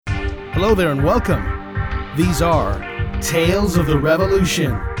Hello there and welcome. These are Tales of the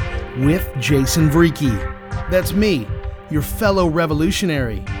Revolution with Jason Vreeke. That's me, your fellow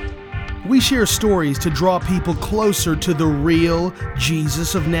revolutionary. We share stories to draw people closer to the real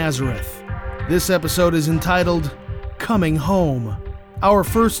Jesus of Nazareth. This episode is entitled Coming Home. Our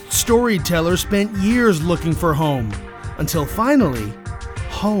first storyteller spent years looking for home, until finally,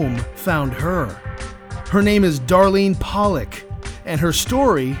 home found her. Her name is Darlene Pollock, and her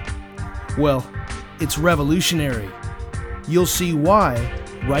story, well, it's revolutionary. You'll see why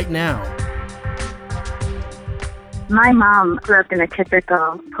right now. My mom grew up in a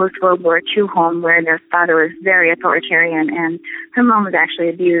typical post-World War II home where their father was very authoritarian and her mom was actually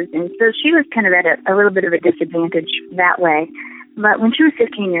abused. And so she was kind of at a little bit of a disadvantage that way. But when she was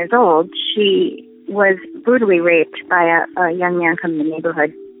 15 years old, she was brutally raped by a young man from the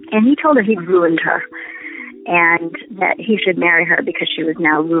neighborhood. And he told her he'd ruined her and that he should marry her because she was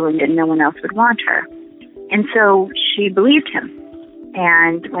now ruined and no one else would want her. And so she believed him.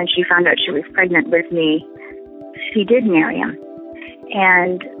 And when she found out she was pregnant with me, she did marry him.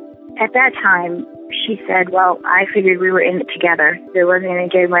 And at that time, she said, well, I figured we were in it together. There wasn't any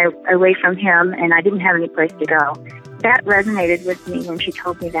getting away from him, and I didn't have any place to go. That resonated with me when she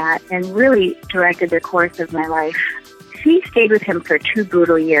told me that and really directed the course of my life. She stayed with him for 2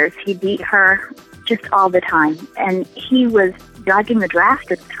 brutal years. He beat her just all the time. And he was dodging the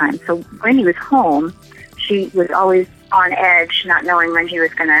draft at the time. So when he was home, she was always on edge, not knowing when he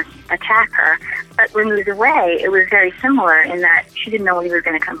was going to attack her. But when he was away, it was very similar in that she didn't know when he was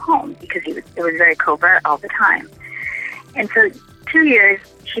going to come home because it was very covert all the time. And so 2 years,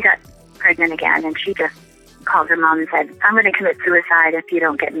 she got pregnant again, and she just called her mom and said, I'm going to commit suicide if you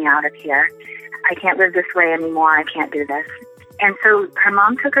don't get me out of here. I can't live this way anymore. I can't do this. And so her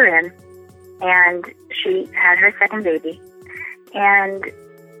mom took her in, and she had her second baby. And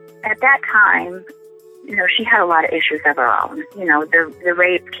at that time, she had a lot of issues of her own. The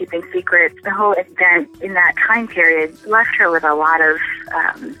rape, keeping secrets, the whole event in that time period left her with a lot of,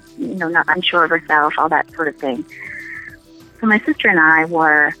 not unsure of herself, all that sort of thing. So my sister and I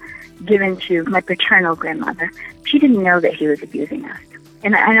were given to my paternal grandmother. She didn't know that he was abusing us.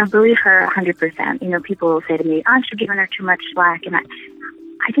 And I don't believe her 100%. People will say to me, aren't you giving her too much slack? And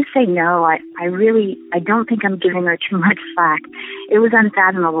I just say no. I don't think I'm giving her too much slack. It was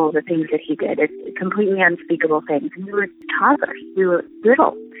unfathomable, the things that he did. It's completely unspeakable things. And we were toddlers. We were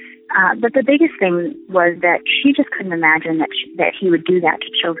little. But the biggest thing was that she just couldn't imagine that he would do that to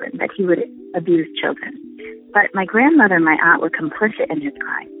children, that he would abuse children. But my grandmother and my aunt were complicit in his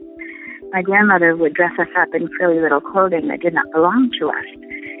crime. My grandmother would dress us up in frilly little clothing that did not belong to us.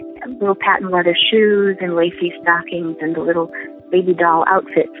 Little patent leather shoes and lacy stockings and the little baby doll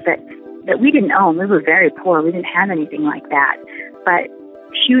outfits that we didn't own. We were very poor. We didn't have anything like that. But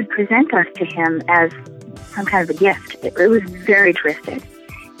she would present us to him as some kind of a gift. It was very twisted.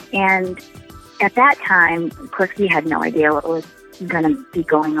 And at that time, of course, we had no idea what was going to be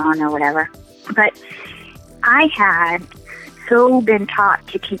going on or whatever. But I had so been taught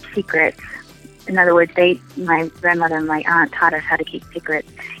to keep secrets. In other words, my grandmother and my aunt taught us how to keep secrets,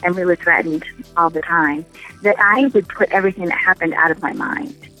 and we were threatened all the time, that I would put everything that happened out of my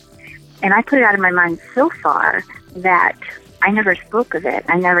mind. And I put it out of my mind so far that I never spoke of it.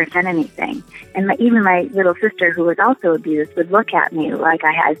 I never said anything. And even my little sister, who was also abused, would look at me like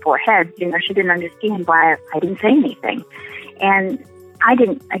I had 4 heads. She didn't understand why I didn't say anything. And I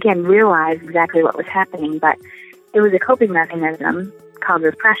didn't, again, realize exactly what was happening, but it was a coping mechanism called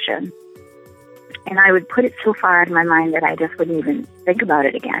repression. And I would put it so far out of my mind that I just wouldn't even think about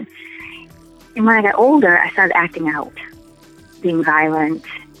it again. And when I got older, I started acting out, being violent,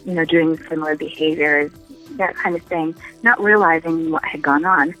 doing similar behaviors, that kind of thing, not realizing what had gone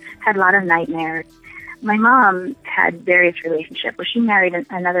on. Had a lot of nightmares. My mom had various relationships. Well, she married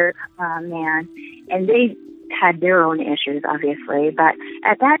another man, and they had their own issues, obviously. But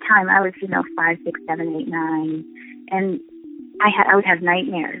at that time, I was, 5, 6, 7, 8, 9, and I would have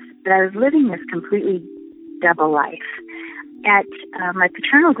nightmares. But I was living this completely double life. At my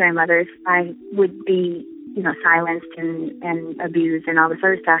paternal grandmother's, I would be, silenced and abused and all this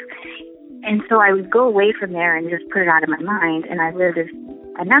other stuff. And so I would go away from there and just put it out of my mind. And I lived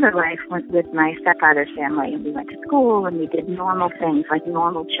another life with my stepfather's family. And we went to school and we did normal things like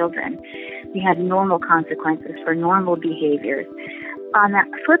normal children. We had normal consequences for normal behaviors. On the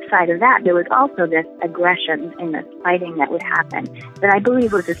flip side of that, there was also this aggression and this fighting that would happen that I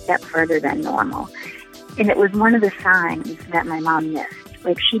believe was a step further than normal. And it was one of the signs that my mom missed.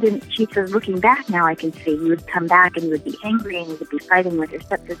 Like she says, looking back now, I can see you would come back and you would be angry and you would be fighting with your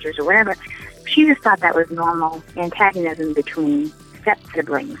stepsisters or whatever. She just thought that was normal antagonism between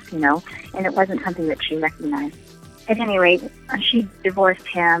step-siblings, and it wasn't something that she recognized. At any rate, she divorced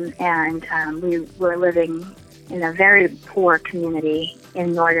him, and we were living in a very poor community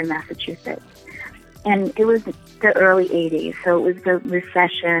in northern Massachusetts. And it was the early 80s, so it was the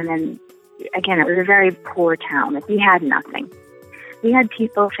recession, and again, it was a very poor town. Like, we had nothing. We had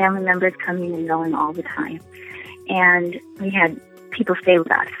people, family members coming and going all the time. And we had people stay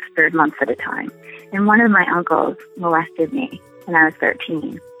with us for months at a time. And one of my uncles molested me when I was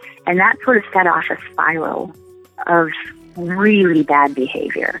 13. And that sort of set off a spiral of really bad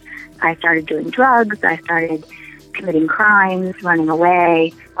behavior. I started doing drugs. I started committing crimes, running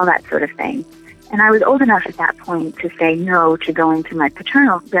away, all that sort of thing. And I was old enough at that point to say no to going to my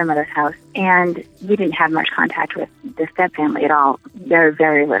paternal grandmother's house. And we didn't have much contact with the stepfamily at all. Very,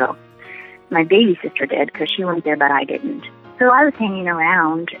 very little. My baby sister did, because she went there, but I didn't. So I was hanging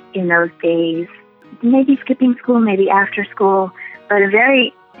around in those days, maybe skipping school, maybe after school. But a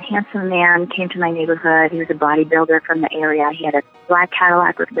very handsome man came to my neighborhood. He was a bodybuilder from the area. He had a black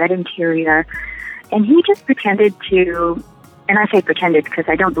Cadillac with red interior. And he just pretended to, and I say pretended because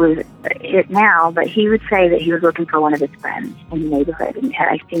I don't believe it now, but he would say that he was looking for one of his friends in the neighborhood, and had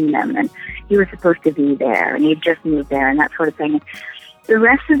I seen them, and he was supposed to be there, and he'd just moved there, and that sort of thing. The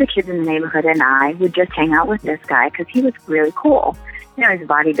rest of the kids in the neighborhood and I would just hang out with this guy because he was really cool. He was a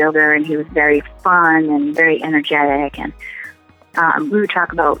bodybuilder, and he was very fun and very energetic, and we would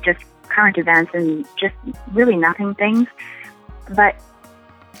talk about just current events and just really nothing things. But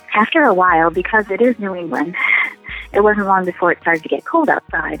after a while, because it is New England, it wasn't long before it started to get cold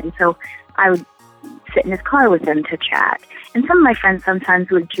outside, and so I would sit in his car with him to chat. And some of my friends sometimes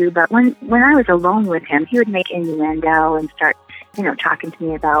would too, but when I was alone with him, he would make innuendo and start, talking to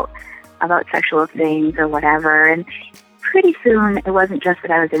me about sexual things or whatever. And pretty soon, it wasn't just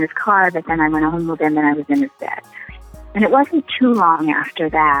that I was in his car, but then I went home with him and I was in his bed. And it wasn't too long after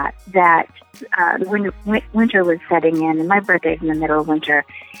that when winter was setting in, and my birthday's in the middle of winter,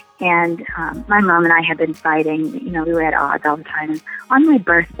 and my mom and I had been fighting. We were at odds all the time. And on my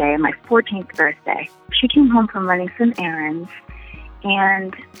birthday, my 14th birthday, she came home from running some errands,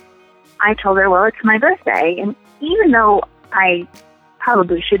 and I told her, well, it's my birthday. And even though I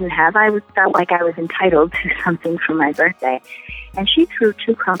probably shouldn't have, I felt like I was entitled to something for my birthday. And she threw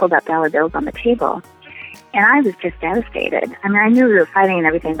 2 crumpled up dollar bills on the table. And I was just devastated. I mean, I knew we were fighting and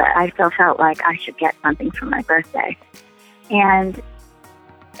everything, but I still felt like I should get something for my birthday. And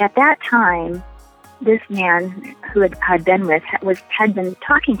at that time, this man who I'd been with had been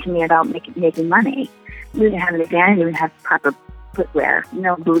talking to me about making money. We didn't have an van, we didn't have proper footwear,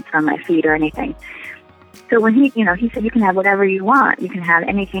 no boots on my feet or anything. So when he said, you can have whatever you want. You can have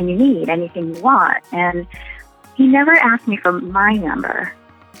anything you need, anything you want. And he never asked me for my number.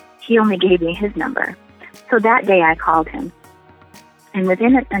 He only gave me his number. So that day I called him. And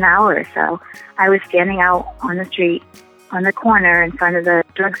within an hour or so, I was standing out on the street, on the corner in front of the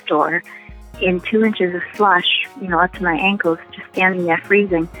drugstore, in 2 inches of slush, up to my ankles, just standing there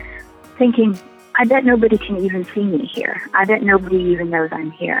freezing, thinking, I bet nobody can even see me here. I bet nobody even knows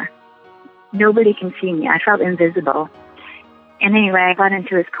I'm here. Nobody can see me. I felt invisible. And anyway, I got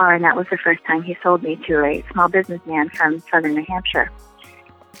into his car, and that was the first time he sold me to a small businessman from southern New Hampshire.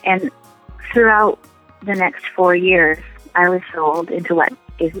 And throughout the next 4 years, I was sold into what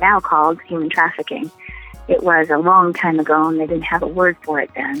is now called human trafficking. It was a long time ago, and they didn't have a word for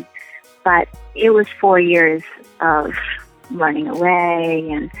it then. But it was 4 years of running away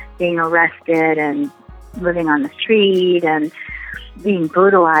and being arrested and living on the street and being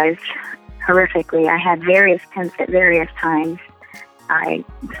brutalized horrifically. I had various pimps at various times. I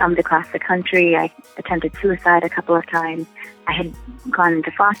summed across the country. I attempted suicide a couple of times. I had gone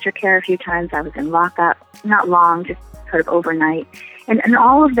into foster care a few times. I was in lockup, not long, just sort of overnight. And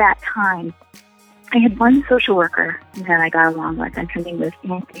all of that time, I had one social worker that I got along with, and her name was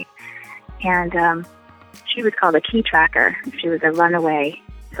Nancy. And she was called a key tracker. She was a runaway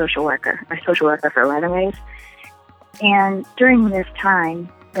social worker, or social worker for runaways. And during this time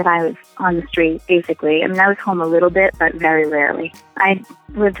that I was on the street, basically, I mean, I was home a little bit, but very rarely. I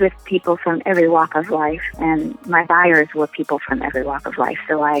lived with people from every walk of life, and my buyers were people from every walk of life.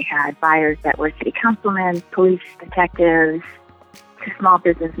 So I had buyers that were city councilmen, police detectives, small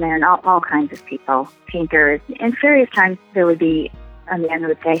businessmen, all kinds of people, painters. And various times there would be a man who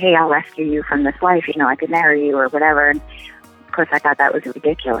would say, hey, I'll rescue you from this life, I could marry you or whatever. And of course, I thought that was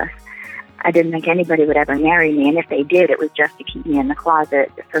ridiculous. I didn't think anybody would ever marry me, and if they did, it was just to keep me in the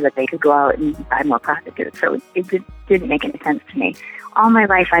closet so that they could go out and buy more prostitutes. So it didn't make any sense to me. All my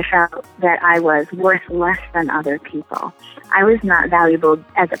life, I felt that I was worth less than other people. I was not valuable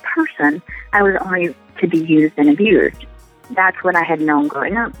as a person. I was only to be used and abused. that's what I had known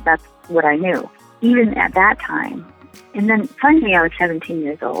growing up. That's what I knew, even at that time. And then finally I was 17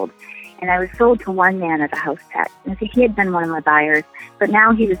 years old, and I was sold to one man as a house pet. And so he had been one of my buyers, but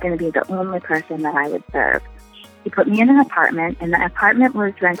now he was going to be the only person that I would serve. He put me in an apartment, and the apartment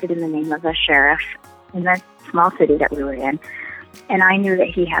was rented in the name of a sheriff in the small city that we were in. And I knew that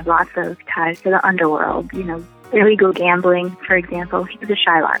he had lots of ties to the underworld, illegal gambling, for example. He was a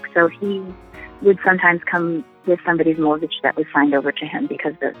Shylock, so he would sometimes come with somebody's mortgage that was signed over to him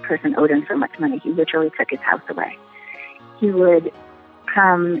because the person owed him so much money. He literally took his house away. He would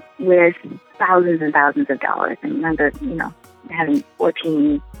come with thousands and thousands of dollars. And remember, having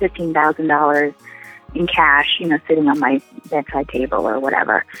 $14,000, $15,000 in cash, sitting on my bedside table or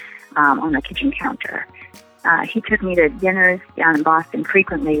whatever, on the kitchen counter. He took me to dinners down in Boston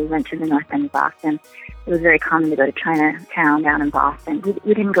frequently. We went to the North End of Boston. It was very common to go to Chinatown down in Boston.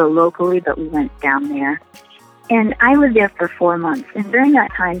 We didn't go locally, but we went down there. And I was there for 4 months. And during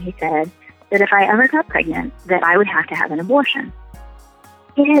that time, he said that if I ever got pregnant, that I would have to have an abortion.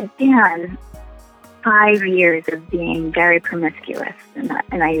 It had been 5 years of being very promiscuous.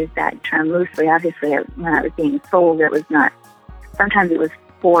 And I use that term loosely. Obviously, when I was being sold, it was not. Sometimes it was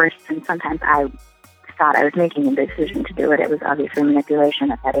forced, and sometimes I thought I was making a decision to do it. It was obviously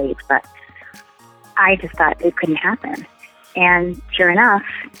manipulation at that age, but I just thought it couldn't happen. And sure enough,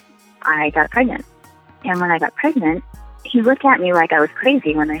 I got pregnant. And when I got pregnant, he looked at me like I was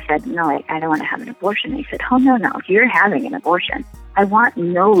crazy when I said, no, I don't want to have an abortion. He said, oh, no, you're having an abortion. I want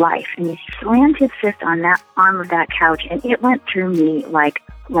no life. And he slammed his fist on that arm of that couch, and it went through me like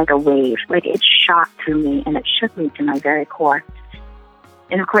a wave. Like it shot through me, and it shook me to my very core.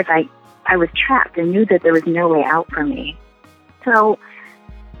 And of course, I was trapped and knew that there was no way out for me. So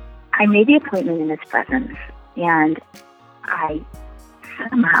I made the appointment in his presence, and I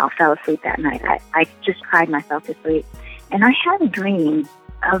somehow fell asleep that night. I just cried myself to sleep. And I had a dream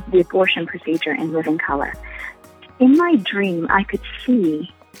of the abortion procedure in living color. In my dream, I could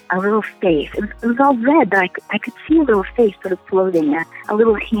see a little face. It was all red, but I could see a little face sort of floating, a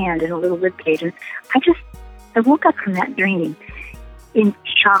little hand and a little ribcage. And I woke up from that dream in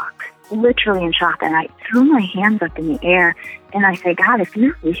shock, literally in shock. And I threw my hands up in the air, and I said, God, if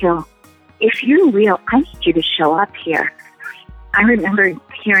you're real, I need you to show up here. I remember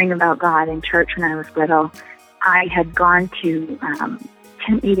hearing about God in church when I was little. I had gone to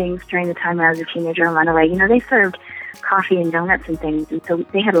tent meetings during the time when I was a teenager in Monterey. They served coffee and donuts and things, and so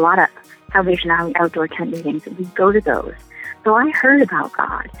they had a lot of Salvation Army outdoor tent meetings, and we'd go to those. So I heard about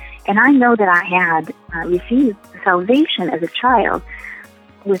God, and I know that I had received salvation as a child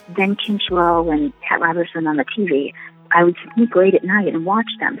with Ben Kinchlow and Pat Robertson on the TV. I would sneak late at night and watch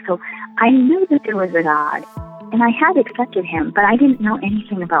them. So I knew that there was a God, and I had accepted him, but I didn't know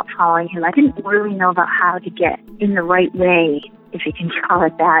anything about following him. I didn't really know about how to get in the right way, if you can call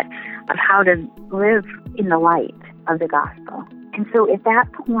it that, of how to live in the light of the gospel. And so at that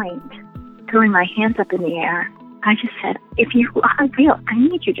point, throwing my hands up in the air, I just said, if you are real, I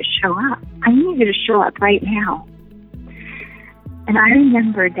need you to show up. I need you to show up right now. And I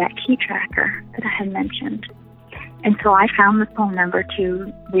remembered that key tracker that I had mentioned. And so I found the phone number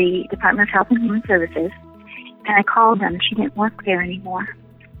to the Department of Health and Human Services, and I called them. She didn't work there anymore.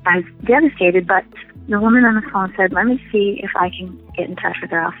 I was devastated, but the woman on the phone said, let me see if I can get in touch with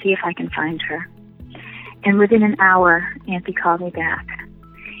her. I'll see if I can find her. And within an hour, Nancy called me back.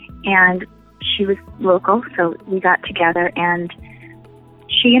 And she was local, so we got together, and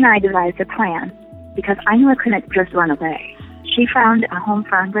she and I devised a plan, because I knew I couldn't just run away. She found a home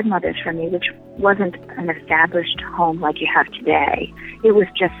for unwed mothers for me, which wasn't an established home like you have today. It was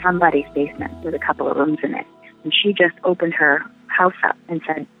just somebody's basement with a couple of rooms in it. And she just opened her house up and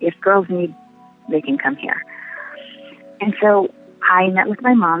said, if girls need, they can come here. And so I met with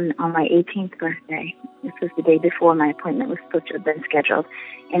my mom on my 18th birthday. This was the day before my appointment was supposed to have been scheduled.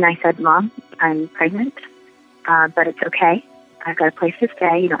 And I said, Mom, I'm pregnant, but it's okay. I've got a place to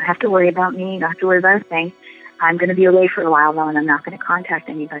stay. You don't have to worry about me. You don't have to worry about a thing. I'm going to be away for a while, though, and I'm not going to contact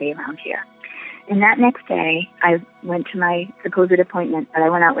anybody around here. And that next day, I went to my supposed appointment, but I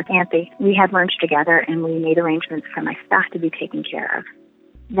went out with Auntie. We had lunch together, and we made arrangements for my stuff to be taken care of.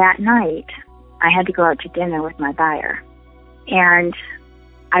 That night, I had to go out to dinner with my buyer. And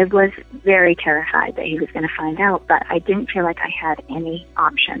I was very terrified that he was going to find out, but I didn't feel like I had any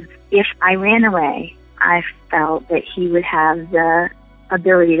options. If I ran away, I felt that he would have the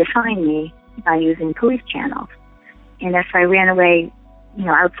ability to find me by using police channels. And if I ran away,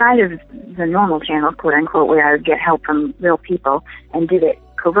 outside of the normal channel, quote unquote, where I would get help from real people and did it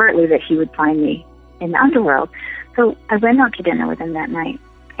covertly, that he would find me in the underworld. So I went out to dinner with him that night.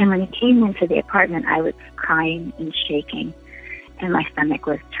 And when he came into the apartment, I was crying and shaking. and my stomach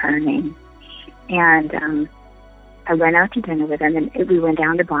was turning. And I went out to dinner with him, and we went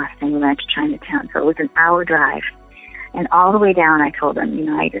down to Boston. We went to Chinatown, so it was an hour drive. And all the way down, I told him,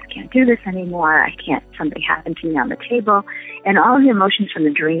 I just can't do this anymore. I can't, something happened to me on the table. And all of the emotions from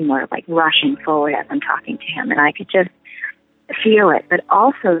the dream were like rushing forward as I'm talking to him. And I could just feel it, but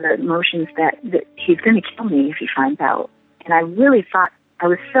also the emotions that he's going to kill me if he finds out. And I really thought, I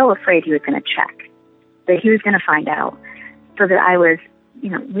was so afraid he was going to check, that he was going to find out. So that I was,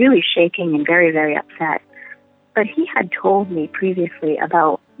 really shaking and very, very upset. But he had told me previously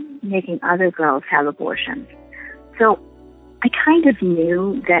about making other girls have abortions. So I kind of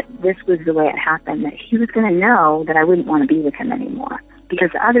knew that this was the way it happened, that he was going to know that I wouldn't want to be with him anymore because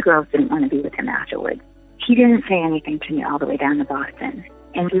the other girls didn't want to be with him afterwards. He didn't say anything to me all the way down to Boston.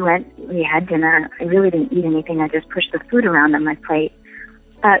 And we had dinner. I really didn't eat anything. I just pushed the food around on my plate.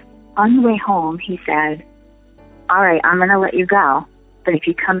 But on the way home, he said, all right, I'm going to let you go. But if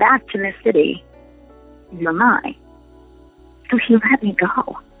you come back to this city, you're mine. So he let me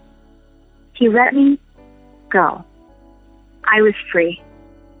go. He let me go. I was free.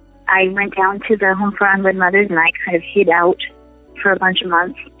 I went down to the home for unwed mothers and I kind of hid out for a bunch of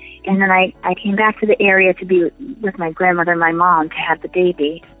months. And then I came back to the area to be with my grandmother and my mom to have the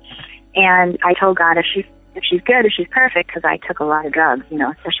baby. And I told God, if she's good, if she's perfect, because I took a lot of drugs,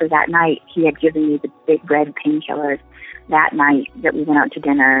 especially that night. He had given me the big red painkillers that night that we went out to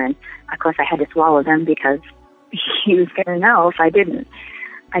dinner. And of course I had to swallow them because he was going to know if I didn't.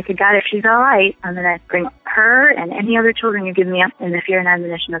 I said, God, if she's all right, I'm going to bring her and any other children you give me up in the fear and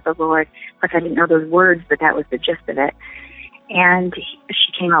admonition of the Lord. Of course, I didn't know those words, but that was the gist of it. And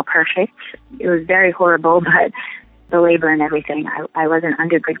she came out perfect. It was very horrible, but the labor and everything, I wasn't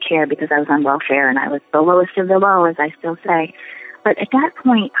under good care because I was on welfare, and I was the lowest of the low, as I still say. But at that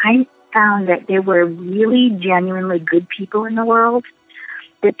point, I found that there were really genuinely good people in the world,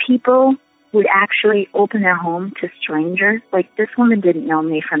 that people would actually open their home to strangers. Like, this woman didn't know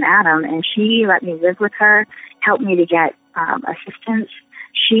me from Adam, and she let me live with her, helped me to get assistance.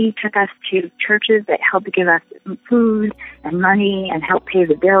 She took us to churches that helped give us food and money and helped pay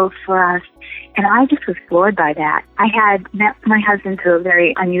the bills for us. And I just was floored by that. I had met my husband through a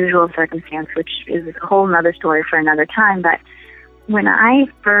very unusual circumstance, which is a whole other story for another time. But when I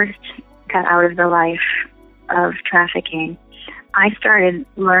first got out of the life of trafficking, I started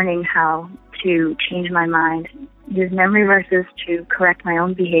learning how to change my mind, use memory verses to correct my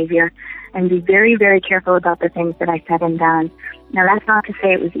own behavior, and be very, very careful about the things that I said and done. Now, that's not to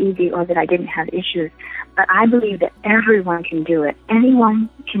say it was easy or that I didn't have issues, but I believe that everyone can do it. Anyone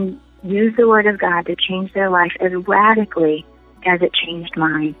can use the Word of God to change their life as radically as it changed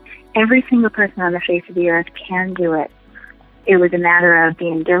mine. Every single person on the face of the earth can do it. It was a matter of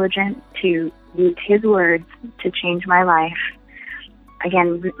being diligent to use His words to change my life.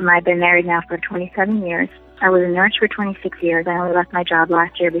 Again, I've been married now for 27 years. I was a nurse for 26 years. I only left my job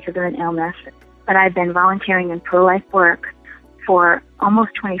last year because of an illness. But I've been volunteering in pro-life work for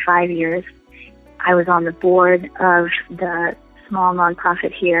almost 25 years. I was on the board of the small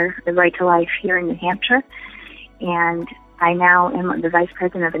nonprofit here, the Right to Life here in New Hampshire. And I now am the vice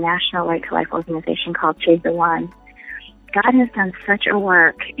president of a national Right to Life organization called Save the One. God has done such a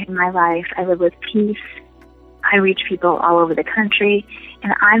work in my life. I live with peace. I reach people all over the country,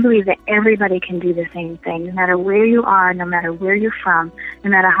 and I believe that everybody can do the same thing, no matter where you are, no matter where you're from, no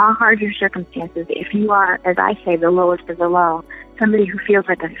matter how hard your circumstances. If you are, as I say, the lowest of the low, somebody who feels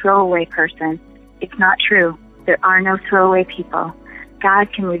like a throwaway person, it's not true. There are no throwaway people.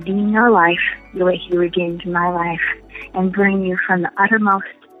 God can redeem your life the way He redeemed my life and bring you from the uttermost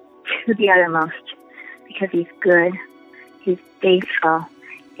to the uttermost, because He's good, He's faithful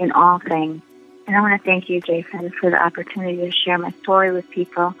in all things. And I want to thank you, Jason, for the opportunity to share my story with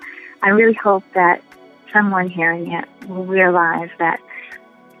people. I really hope that someone hearing it will realize that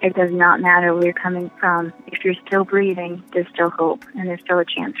it does not matter where you're coming from. If you're still breathing, there's still hope, and there's still a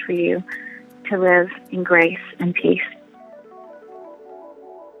chance for you to live in grace and peace.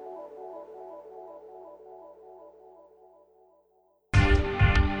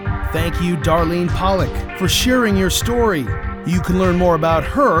 Thank you, Darlene Pollock, for sharing your story. You can learn more about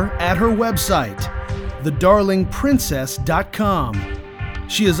her at her website, thedarlingprincess.com.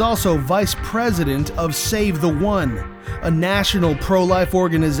 She is also vice president of Save the One, a national pro-life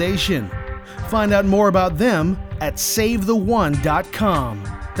organization. Find out more about them at savetheone.com.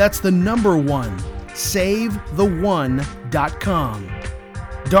 That's the number 1, savetheone.com.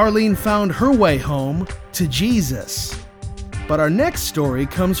 Darlene found her way home to Jesus. But our next story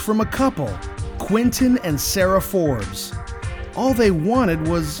comes from a couple, Quentin and Sarah Forbes. All they wanted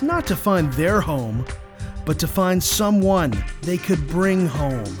was not to find their home, but to find someone they could bring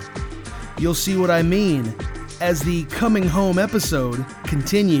home. You'll see what I mean as the Coming Home episode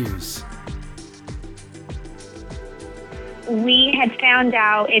continues. We had found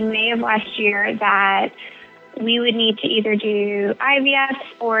out in May of last year that we would need to either do IVF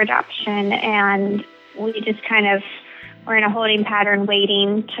or adoption, and we just kind of were in a holding pattern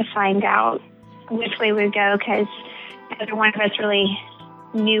waiting to find out which way we would go, because neither one of us really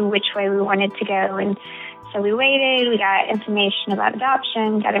knew which way we wanted to go. And so we waited, we got information about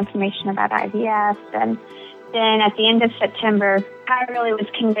adoption, got information about IVF, and then at the end of September, I really was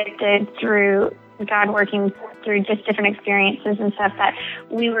convicted through God working through just different experiences and stuff that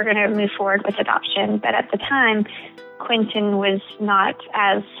we were going to move forward with adoption. But at the time, Quentin was not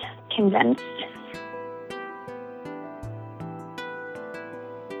as convinced.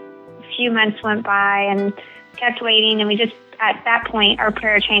 A few months went by and kept waiting, and we just, at that point, our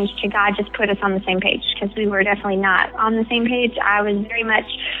prayer changed to God just put us on the same page, because we were definitely not on the same page. I was very much,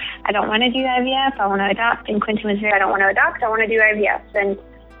 I don't want to do IVF, I want to adopt, and Quentin was very, I don't want to adopt, I want to do IVF. And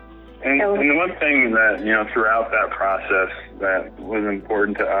the one thing that, throughout that process that was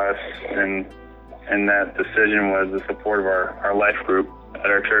important to us and that decision was the support of our life group at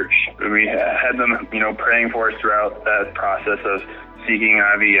our church. We had them, praying for us throughout that process of seeking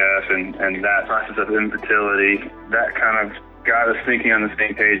IVF and that process of infertility. That kind of got us thinking on the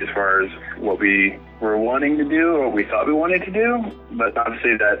same page as far as what we were wanting to do, or what we thought we wanted to do. But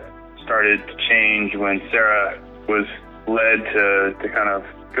obviously that started to change when Sarah was led to kind of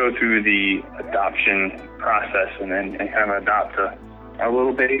go through the adoption process and kind of adopt a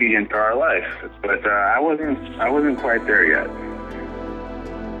little baby into our life. But I wasn't quite there yet.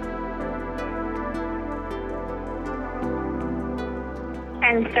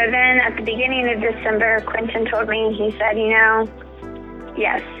 And so then at the beginning of December, Quentin told me, he said,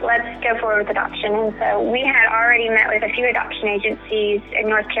 yes, let's go forward with adoption. And so we had already met with a few adoption agencies in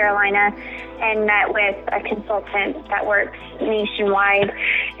North Carolina and met with a consultant that works nationwide,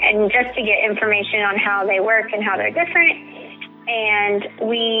 and just to get information on how they work and how they're different. And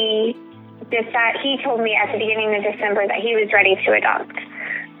he told me at the beginning of December that he was ready to adopt.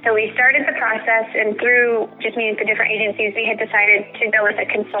 So we started the process, and through just meeting with the different agencies, we had decided to go with a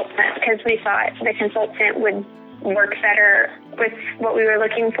consultant because we thought the consultant would work better with what we were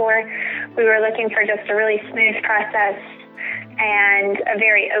looking for. We were looking for just a really smooth process and a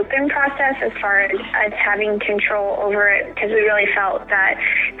very open process as far as us having control over it, because we really felt that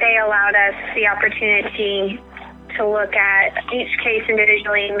they allowed us the opportunity to look at each case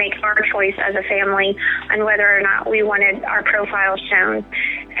individually and make our choice as a family on whether or not we wanted our profile shown.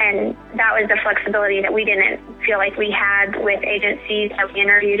 And that was the flexibility that we didn't feel like we had with agencies that we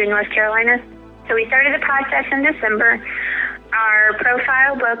interviewed in North Carolina. So we started the process in December. Our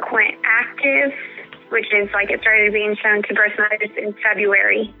profile book went active, which is like it started being shown to birth mothers in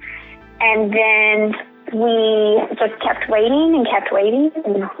February. And then we just kept waiting and kept waiting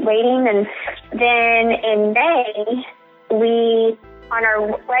and waiting. And then in May, on our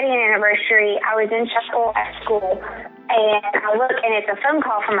wedding anniversary, I was in chapel at school, and I look, and it's a phone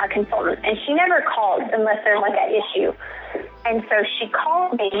call from our consultant, and she never calls unless there's like an issue. And so she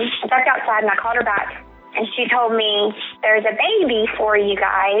called me. I stepped outside, and I called her back, and she told me, there's a baby for you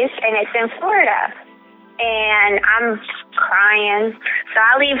guys, and it's in Florida. And I'm crying. So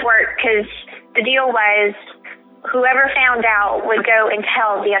I leave work because the deal was whoever found out would go and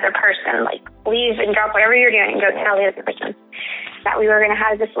tell the other person, like leave and drop whatever you're doing and go tell the other person that we were going to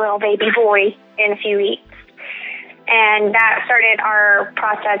have this little baby boy in a few weeks. And that started our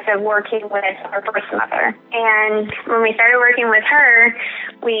process of working with our birth mother. And when we started working with her,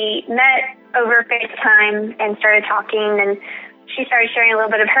 we met over FaceTime and started talking, and she started sharing a little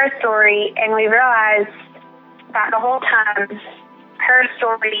bit of her story, and we realized that the whole time her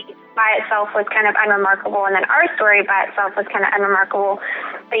story by itself was kind of unremarkable, and then our story by itself was kind of unremarkable.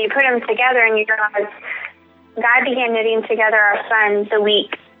 But you put them together and you realize God began knitting together our son the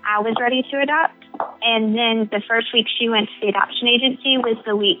week I was ready to adopt, and then the first week she went to the adoption agency was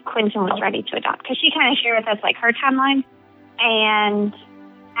the week Quentin was ready to adopt, because she kind of shared with us like her timeline. And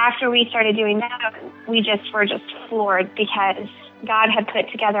after we started doing that, we were just floored, because God had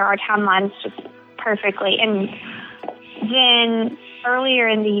put together our timelines just perfectly. And then earlier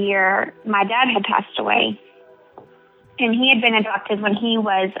in the year, my dad had passed away, and he had been adopted when he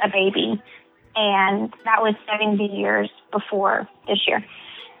was a baby, and that was 70 years before this year.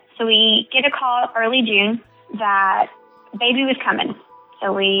 So we get a call early June that baby was coming.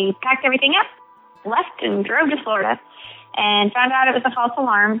 So we packed everything up, left, and drove to Florida, and found out it was a false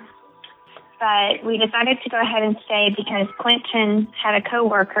alarm. But we decided to go ahead and stay because Quentin had a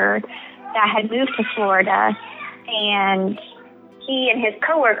coworker that had moved to Florida, and he and his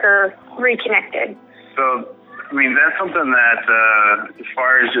coworker reconnected. So, I mean, that's something that, as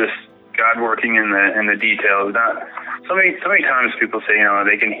far as just God working in the details, not so many times people say,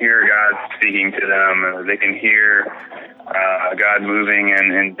 they can hear God speaking to them, or they can hear God moving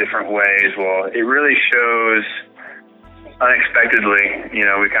in different ways. Well, it really shows unexpectedly.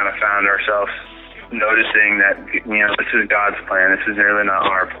 We kind of found ourselves noticing that this is God's plan. This is really not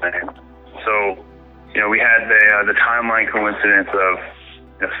our plan. So, we had the timeline coincidence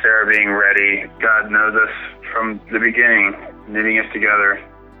of Sarah being ready. God knows us from the beginning, knitting us together,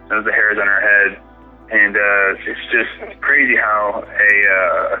 knows the hairs on our head, and it's just crazy how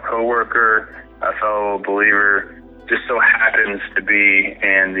a coworker, a fellow believer, just so happens to be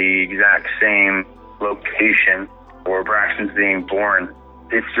in the exact same location where Braxton's being born.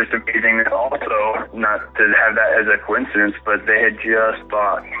 It's just amazing that also, not to have that as a coincidence, but they had just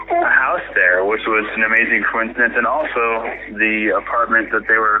bought a house there, which was an amazing coincidence. And also the apartment that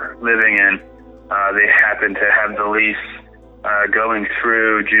they were living in, they happened to have the lease going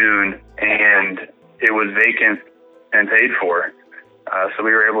through June, and it was vacant and paid for. So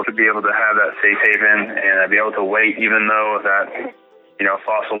we were able to have that safe haven and be able to wait, even though that,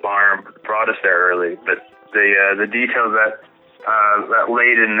 false alarm brought us there early. But the details that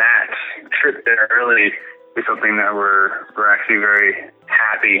laid in that trip there early is something that we're actually very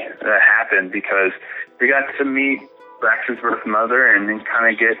happy that happened, because we got to meet Braxton's birth mother and then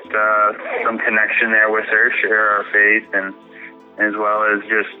kind of get some connection there with her, share our faith, and as well as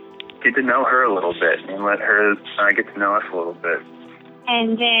just get to know her a little bit and let her get to know us a little bit.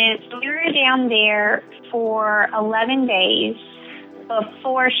 And then we were down there for 11 days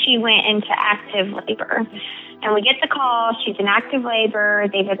before she went into active labor. And we get the call, she's in active labor,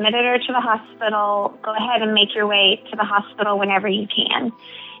 they've admitted her to the hospital, go ahead and make your way to the hospital whenever you can.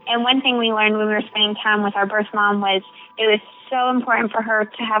 And one thing we learned when we were spending time with our birth mom was it was so important for her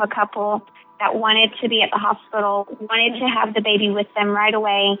to have a couple that wanted to be at the hospital, wanted to have the baby with them right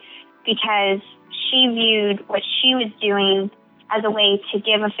away, because she viewed what she was doing as a way to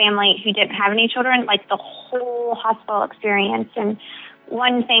give a family who didn't have any children, like the whole hospital experience. And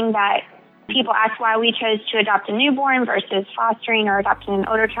one thing that people ask why we chose to adopt a newborn versus fostering or adopting an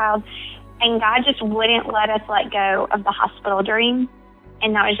older child, and God just wouldn't let us let go of the hospital dream.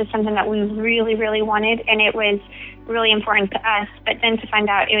 And that was just something that we really, really wanted, and it was really important to us. But then to find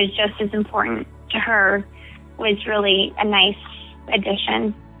out it was just as important to her was really a nice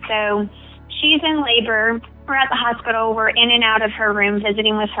addition. So she's in labor. We're at the hospital. We're in and out of her room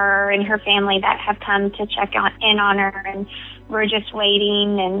visiting with her and her family that have come to check in on her, and we're just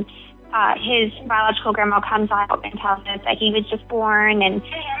waiting. And his biological grandma comes out and tells us that he was just born, and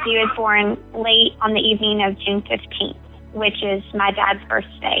he was born late on the evening of June 15th, which is my dad's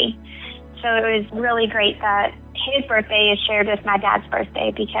birthday. So it was really great that his birthday is shared with my dad's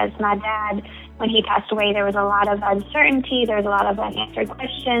birthday, because my dad, when he passed away, there was a lot of uncertainty, there was a lot of unanswered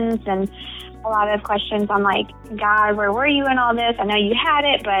questions, and a lot of questions on, like, God, where were you in all this? I know you had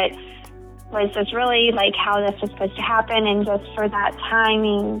it, but was this really, like, how this was supposed to happen? And just for that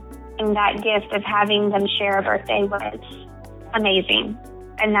timing and that gift of having them share a birthday was amazing.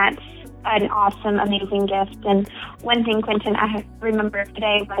 And that's an awesome, amazing gift. And one thing, Quentin, I remember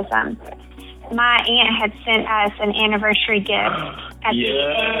today was my aunt had sent us an anniversary gift at the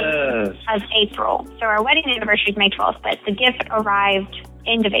end of April. So our wedding anniversary is May 12th, but the gift arrived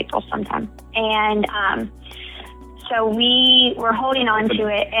end of April sometime. And so we were holding on to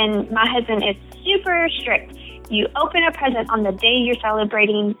it, and my husband is super strict. You open a present on the day you're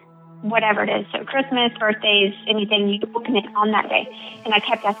celebrating whatever it is. So Christmas, birthdays, anything, you open it on that day. And I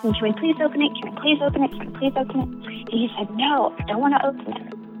kept asking, can we please open it? Can we please open it? Can we please open it? And he said, no, I don't want to open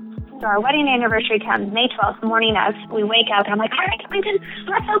it. So our wedding anniversary comes May 12th, morning of. We wake up, and I'm like, all right, Clinton,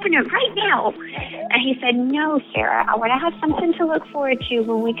 let's open it right now. And he said, no, Sarah, I want to have something to look forward to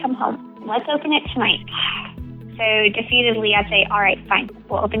when we come home. Let's open it tonight. So defeatedly, I say, all right, fine,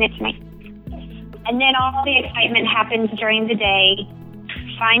 we'll open it tonight. And then all the excitement happens during the day.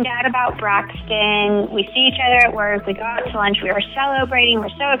 Find out about Braxton. We see each other at work. We go out to lunch. We are celebrating. We're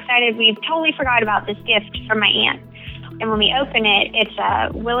so excited. We totally forgot about this gift from my aunt. And when we open it, it's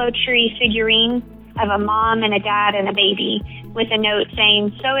a willow tree figurine of a mom and a dad and a baby with a note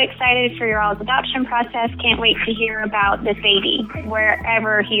saying, so excited for your all's adoption process. Can't wait to hear about this baby,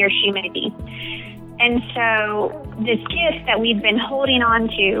 wherever he or she may be. And so this gift that we've been holding on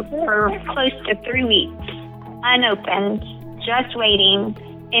to for close to 3 weeks, unopened, just waiting,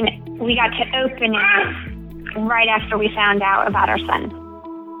 and we got to open it right after we found out about our son.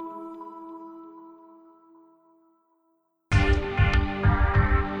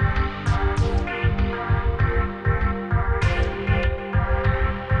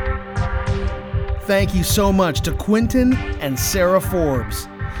 Thank you so much to Quentin and Sarah Forbes.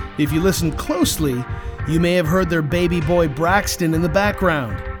 If you listened closely, you may have heard their baby boy Braxton in the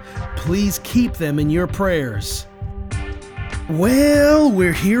background. Please keep them in your prayers. Well,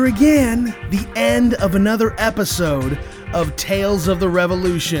 we're here again, the end of another episode of Tales of the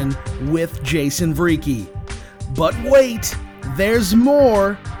Revolution with Jason Vreeke. But wait, there's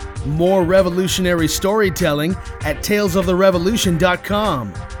more! More revolutionary storytelling at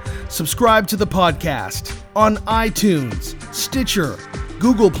talesoftherevolution.com. Subscribe to the podcast on iTunes, Stitcher,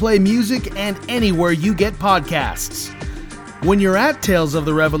 Google Play Music, and anywhere you get podcasts. When you're at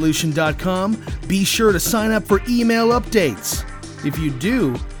talesoftherevolution.com, be sure to sign up for email updates. If you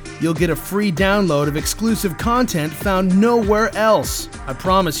do, you'll get a free download of exclusive content found nowhere else. I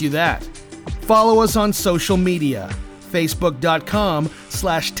promise you that. Follow us on social media.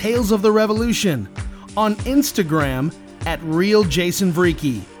 Facebook.com/Tales of the Revolution, on Instagram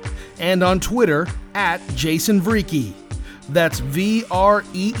 @RealJasonVreeke, and on Twitter @JasonVreeke. That's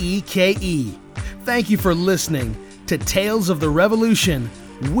VREEKE. Thank you for listening to Tales of the Revolution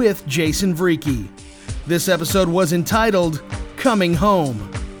with Jason Vreeke. This episode was entitled Coming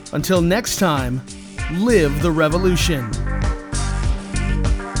Home. Until next time, live the revolution.